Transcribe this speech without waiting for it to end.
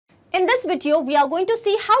this video, we are going to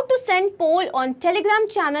see how to send poll on Telegram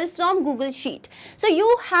channel from Google Sheet. So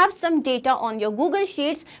you have some data on your Google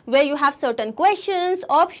Sheets where you have certain questions,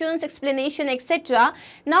 options, explanation, etc.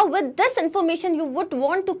 Now with this information, you would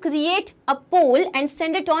want to create a poll and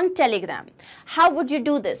send it on Telegram. How would you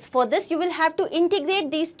do this? For this, you will have to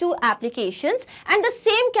integrate these two applications, and the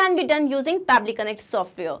same can be done using Pabbly Connect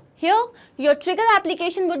software. Here, your trigger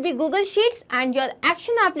application would be Google Sheets and your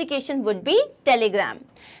action application would be Telegram.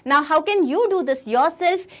 Now, how can you do this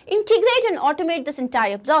yourself? Integrate and automate this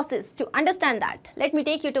entire process. To understand that, let me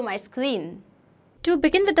take you to my screen. To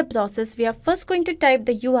begin with the process, we are first going to type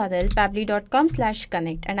the URL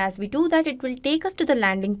pabbly.com/connect, and as we do that, it will take us to the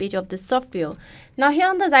landing page of this software. Now here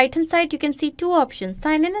on the right hand side, you can see two options,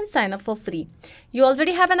 sign in and sign up for free. You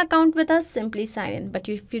already have an account with us, simply sign in. But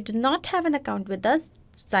if you do not have an account with us,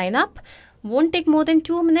 sign up. Won't take more than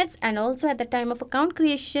 2 minutes, and also at the time of account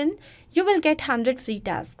creation, you will get 100 free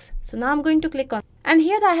tasks. So now I'm going to click on, and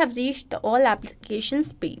here I have reached the all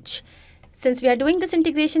applications page. Since we are doing this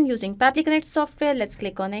integration using Pabbly Connect software, let's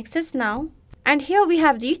click on Access Now. And here we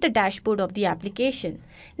have reached the dashboard of the application.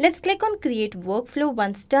 Let's click on Create Workflow.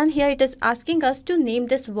 Once done, here it is asking us to name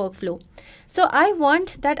this workflow. So I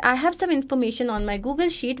want that I have some information on my Google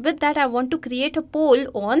Sheet. With that, I want to create a poll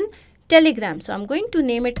on Telegram. So I'm going to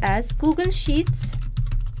name it as Google Sheets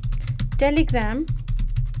Telegram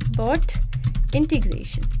Bot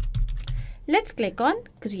Integration. Let's click on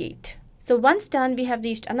Create. So once done, we have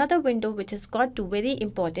reached another window which has got two very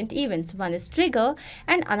important events. One is trigger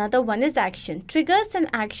and another one is action. Triggers and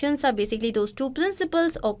actions are basically those two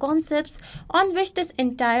principles or concepts on which this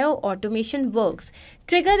entire automation works.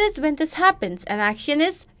 Trigger is when this happens and action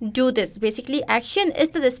is do this. Basically, action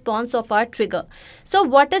is the response of our trigger. So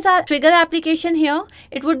what is our trigger application here?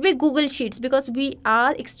 It would be Google Sheets because we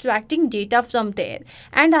are extracting data from there.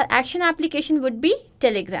 And our action application would be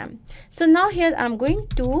Telegram. So now here I'm going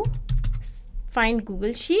to find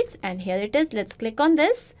Google Sheets, and here it is. Let's click on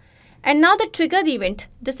this. And now the trigger event.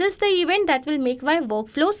 This is the event that will make my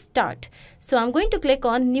workflow start. So I'm going to click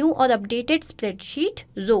on New or Updated Spreadsheet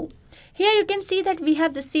row. Here you can see that we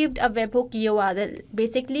have received a webhook URL.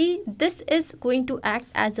 Basically, this is going to act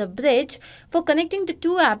as a bridge for connecting the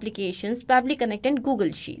two applications, Pabbly Connect and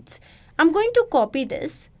Google Sheets. I'm going to copy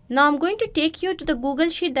this. Now I'm going to take you to the Google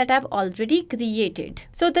Sheet that I've already created.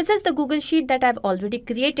 So this is the Google Sheet that I've already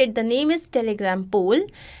created. The name is Telegram Poll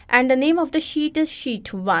and the name of the sheet is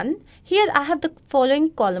Sheet 1. Here I have the following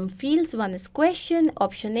column fields. One is question,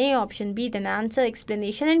 option A, option B, then answer,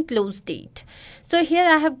 explanation and close date. So here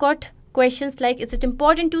I have got questions like, is it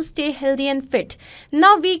important to stay healthy and fit?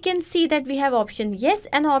 Now we can see that we have option yes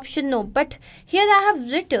and option no, but here I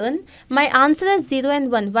have written my answer as 0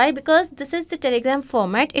 and 1. Why? Because this is the Telegram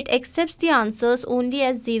format. It accepts the answers only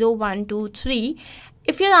as 0, 1, 2, 3.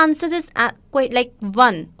 If your answer is quite like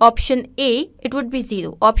 1, option A, it would be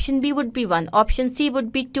 0. Option B would be 1. Option C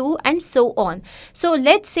would be 2 and so on. So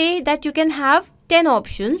let's say that you can have 10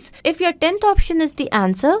 options. If your 10th option is the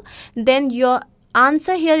answer, then your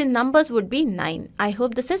answer here in numbers would be 9. I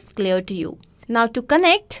hope this is clear to you. Now to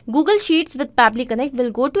connect Google Sheets with Pabbly Connect,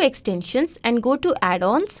 we'll go to extensions and go to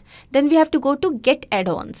add-ons. Then we have to go to get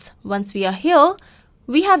add-ons. Once we are here,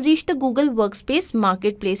 we have reached the Google Workspace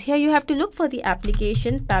Marketplace. Here you have to look for the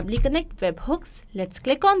application Pabbly Connect Webhooks. Let's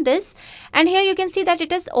click on this, and here you can see that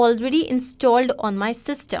it is already installed on my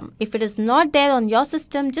system. If it is not there on your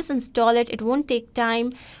system, just install it. It won't take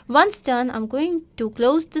time. Once done, I'm going to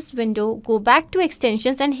close this window, go back to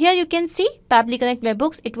extensions, and here you can see Pabbly Connect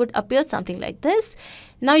Webhooks. It would appear something like this.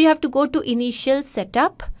 Now you have to go to initial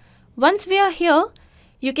setup. Once we are here,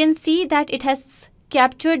 you can see that it has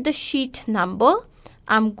captured the sheet number.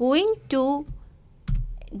 I'm going to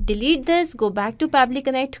delete this, go back to Pabbly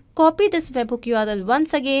Connect, copy this webhook URL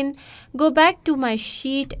once again, go back to my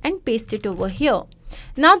sheet and paste it over here.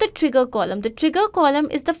 Now the trigger column. The trigger column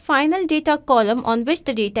is the final data column on which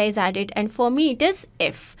the data is added, and for me it is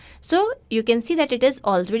F. So you can see that it is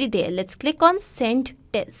already there. Let's click on Send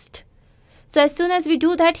Test. So as soon as we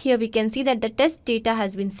do that, here we can see that the test data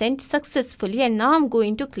has been sent successfully, and now I'm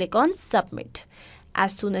going to click on Submit.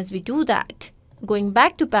 As soon as we do that, going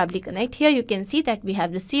back to Pabbly Connect, here you can see that we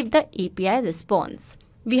have received the API response.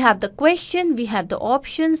 We have the question, we have the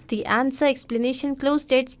options, the answer, explanation, close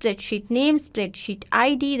date, spreadsheet name, spreadsheet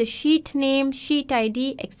ID, the sheet name, sheet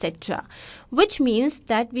ID, etc. Which means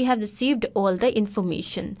that we have received all the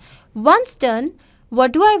information. Once done,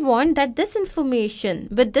 what do I want? That this information,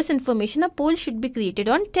 with this information, a poll should be created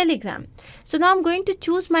on Telegram. So now I'm going to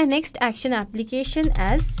choose my next action application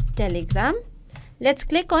as Telegram. Let's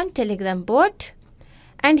click on Telegram bot,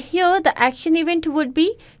 and here the action event would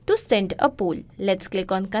be to send a poll. Let's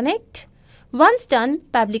click on connect. Once done,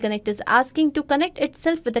 Pabbly Connect is asking to connect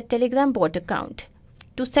itself with the Telegram bot account.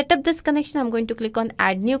 To set up this connection, I'm going to click on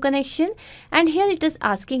add new connection, and here it is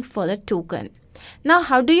asking for a token. Now,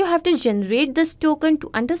 how do you have to generate this token? To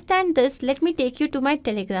understand this, let me take you to my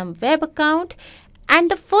Telegram web account.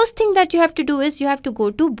 And the first thing that you have to do is you have to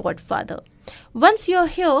go to BotFather. Once you're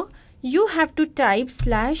here, you have to type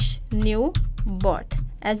 /new bot.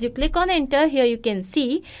 As you click on enter, here you can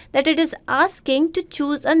see that it is asking to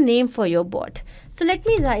choose a name for your bot. So let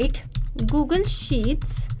me write Google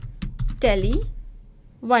Sheets Tele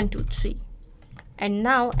 123. And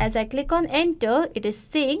now as I click on enter, it is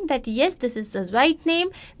saying that yes, this is the right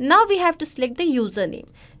name. Now we have to select the username.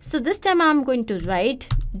 So this time I'm going to write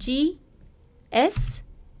GST.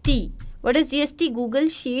 What is GST? Google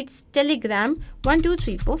Sheets Telegram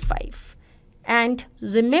 12345. And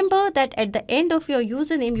remember that at the end of your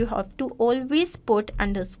username, you have to always put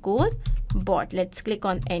 _bot. Let's click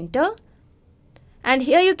on enter. And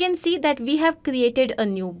here you can see that we have created a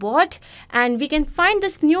new bot, and we can find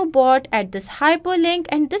this new bot at this hyperlink,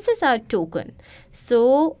 and this is our token.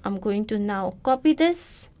 So I'm going to now copy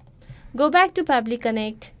this, go back to Pabbly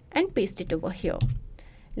Connect and paste it over here.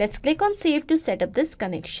 Let's click on save to set up this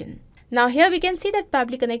connection. Now here we can see that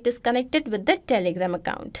Pabbly Connect is connected with the Telegram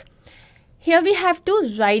account. Here we have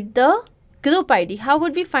to write the group ID. How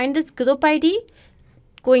would we find this group ID?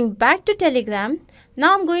 Going back to Telegram,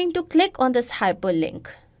 now I'm going to click on this hyperlink,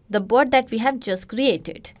 the bot that we have just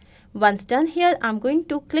created. Once done here, I'm going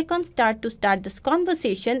to click on start to start this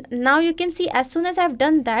conversation. Now you can see as soon as I've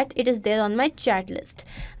done that, it is there on my chat list.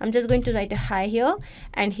 I'm just going to write a hi here,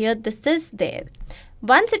 and here this is there.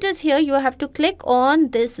 Once it is here, you have to click on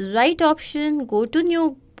this right option, go to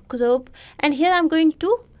new group, and here I'm going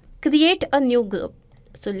to create a new group.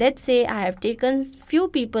 So let's say I have taken few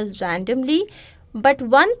people randomly, but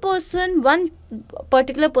one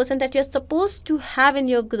particular person that you're supposed to have in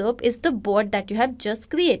your group is the bot that you have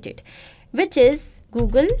just created, which is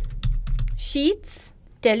Google Sheets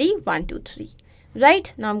Tele 123.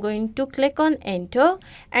 Right, now I'm going to click on enter,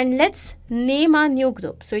 and let's name our new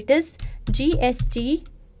group. So it is GST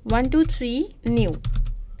 123 new.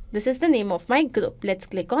 This is the name of my group. Let's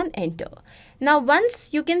click on enter. Now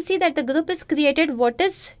once you can see that the group is created, what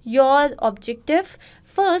is your objective?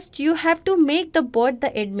 First, you have to make the bot the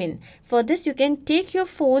admin. For this, you can take your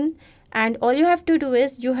phone, and all you have to do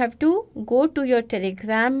is you have to go to your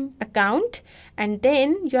Telegram account, and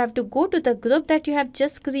then you have to go to the group that you have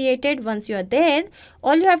just created. Once you are there,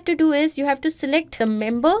 all you have to do is you have to select the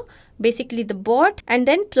member, basically the bot, and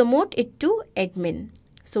then promote it to admin.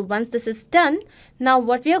 So once this is done, now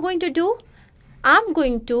what we are going to do, I'm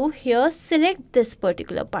going to here select this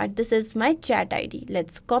particular part. This is my chat ID.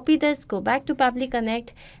 Let's copy this, go back to Pabbly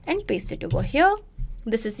Connect and paste it over here.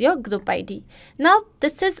 This is your group ID. Now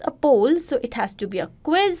this is a poll, so it has to be a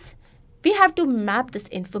quiz. We have to map this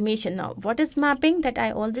information. Now what is mapping? That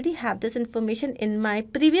I already have this information in my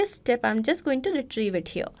previous step. I'm just going to retrieve it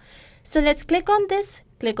here. So let's click on this,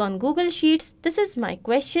 click on Google Sheets. This is my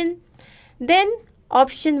question. Then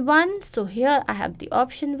option 1, so here I have the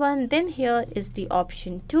option 1, then here is the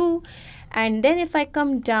option 2, and then if I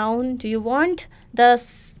come down, do you want the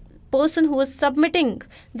person who is submitting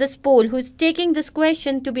this poll, who is taking this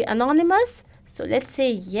question, to be anonymous? So let's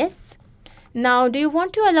say yes. Now do you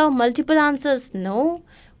want to allow multiple answers? No.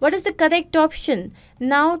 What is the correct option?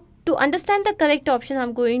 Now to understand the correct option,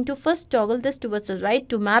 I'm going to first toggle this towards the right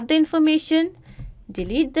to map the information,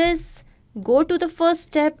 delete this, go to the first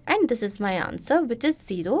step, and this is my answer, which is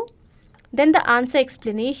 0. Then the answer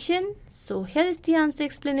explanation. So here is the answer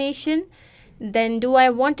explanation. Then do I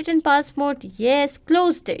want it in parse mode? Yes.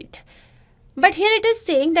 Close date. But here it is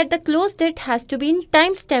saying that the close date has to be in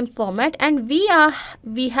timestamp format, and we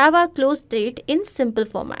have our close date in simple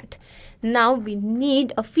format. Now we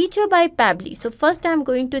need a feature by Pabbly. So first I'm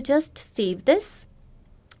going to just save this.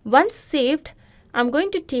 Once saved, I'm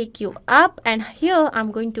going to take you up, and here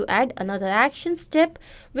I'm going to add another action step,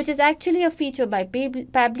 which is actually a feature by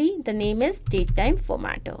Pabbly. The name is datetime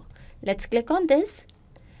formatter. Let's click on this.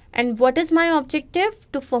 And what is my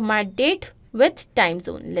objective? To format date with time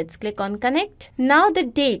zone. Let's click on connect. Now the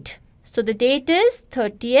date. So the date is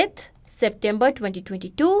 30th September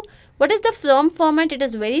 2022. What is the from format? It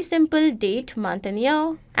is very simple, date, month and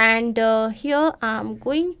year. And here I'm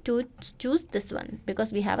going to choose this one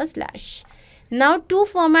because we have a slash. Now to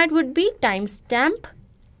format would be timestamp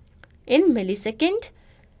in millisecond.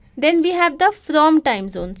 Then we have the from time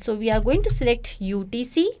zone. So we are going to select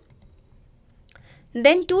UTC.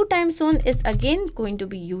 Then to time zone is again going to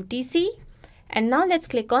be UTC. And now let's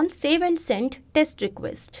click on save and send test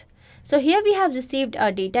request. So here we have received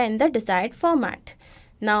our data in the desired format.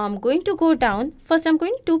 Now I'm going to go down. First I'm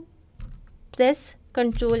going to press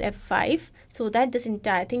Ctrl F5 so that this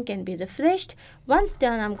entire thing can be refreshed. Once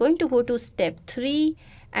done, I'm going to go to step 3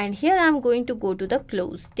 and here I'm going to go to the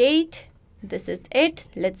close date. This is it.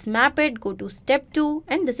 Let's map it. Go to step 2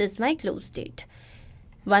 and this is my close date.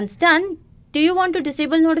 Once done, do you want to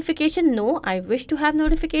disable notification? No, I wish to have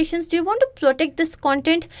notifications. Do you want to protect this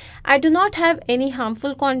content? I do not have any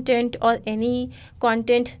harmful content or any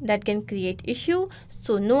content that can create issue.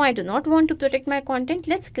 So no, I do not want to protect my content.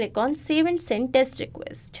 Let's click on save and send test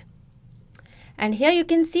request. And here you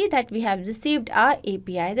can see that we have received our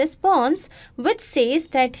API response, which says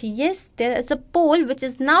that yes, there is a poll which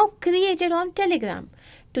is now created on Telegram.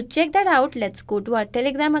 To check that out, let's go to our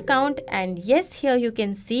Telegram account and yes, here you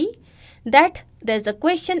can see that there's a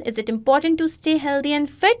question, is it important to stay healthy and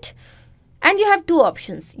fit? And you have two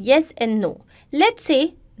options, yes and no. Let's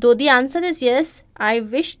say, though the answer is yes, I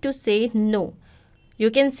wish to say no.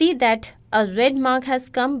 You can see that a red mark has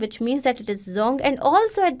come, which means that it is wrong, and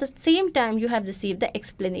also at the same time you have received the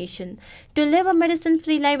explanation. To live a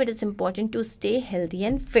medicine-free life, it is important to stay healthy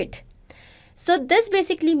and fit. So this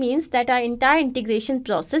basically means that our entire integration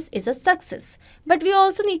process is a success. But we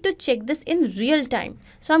also need to check this in real time.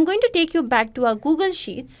 So I'm going to take you back to our Google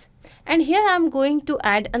Sheets and here I'm going to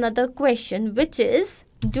add another question, which is,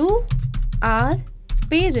 do our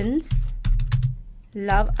parents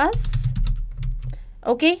love us?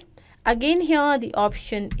 Okay, again here the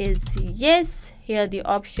option is yes, here the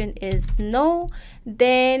option is no.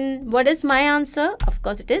 Then what is my answer? Of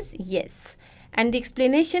course it is yes. And the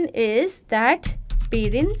explanation is that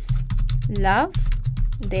parents love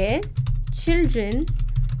their children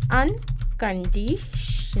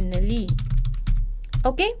unconditionally.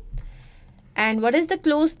 Okay. And what is the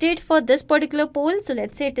close date for this particular poll? So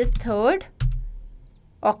let's say it is 3rd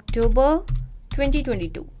October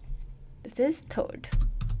 2022. This is 3rd.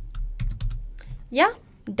 Yeah,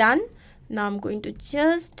 done. Now I'm going to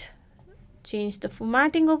just change the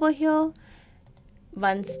formatting over here.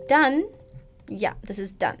 Once done, yeah, this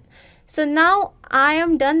is done. So now I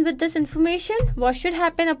am done with this information. What should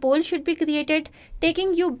happen? A poll should be created,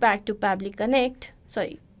 taking you back to Pabbly Connect.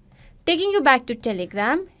 Taking you back to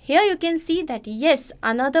Telegram. Here you can see that yes,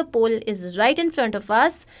 another poll is right in front of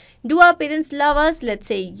us. Do our parents love us? Let's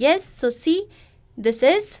say yes. So see, this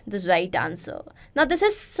is the right answer. Now this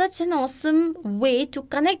is such an awesome way to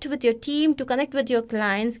connect with your team, to connect with your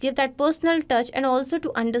clients, give that personal touch and also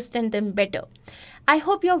to understand them better. I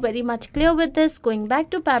hope you're very much clear with this. Going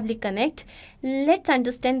back to Pabbly Connect, let's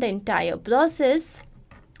understand the entire process.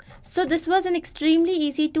 So this was an extremely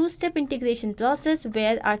easy two-step integration process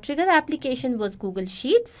where our trigger application was Google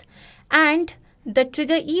Sheets and the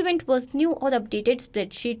trigger event was new or updated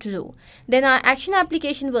spreadsheet row. Then our action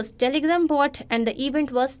application was Telegram bot and the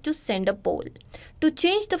event was to send a poll. To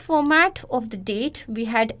change the format of the date, we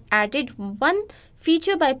had added one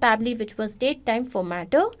feature by Pabbly, which was date time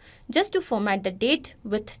formatter, just to format the date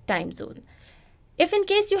with time zone. If in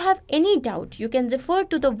case you have any doubt, you can refer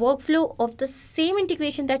to the workflow of the same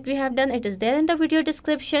integration that we have done. It is there in the video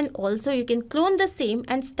description. Also, you can clone the same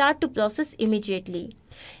and start to process immediately.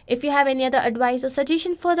 If you have any other advice or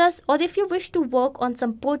suggestion for us, or if you wish to work on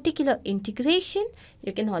some particular integration,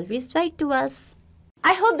 you can always write to us.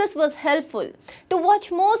 I hope this was helpful. To watch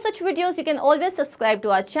more such videos, you can always subscribe to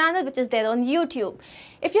our channel, which is there on YouTube.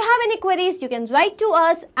 If you have any queries, you can write to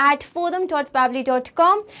us at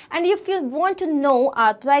forum.pabbly.com, and if you want to know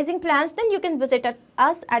our pricing plans, then you can visit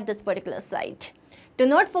us at this particular site. Do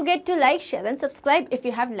not forget to like, share and subscribe if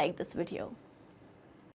you have liked this video.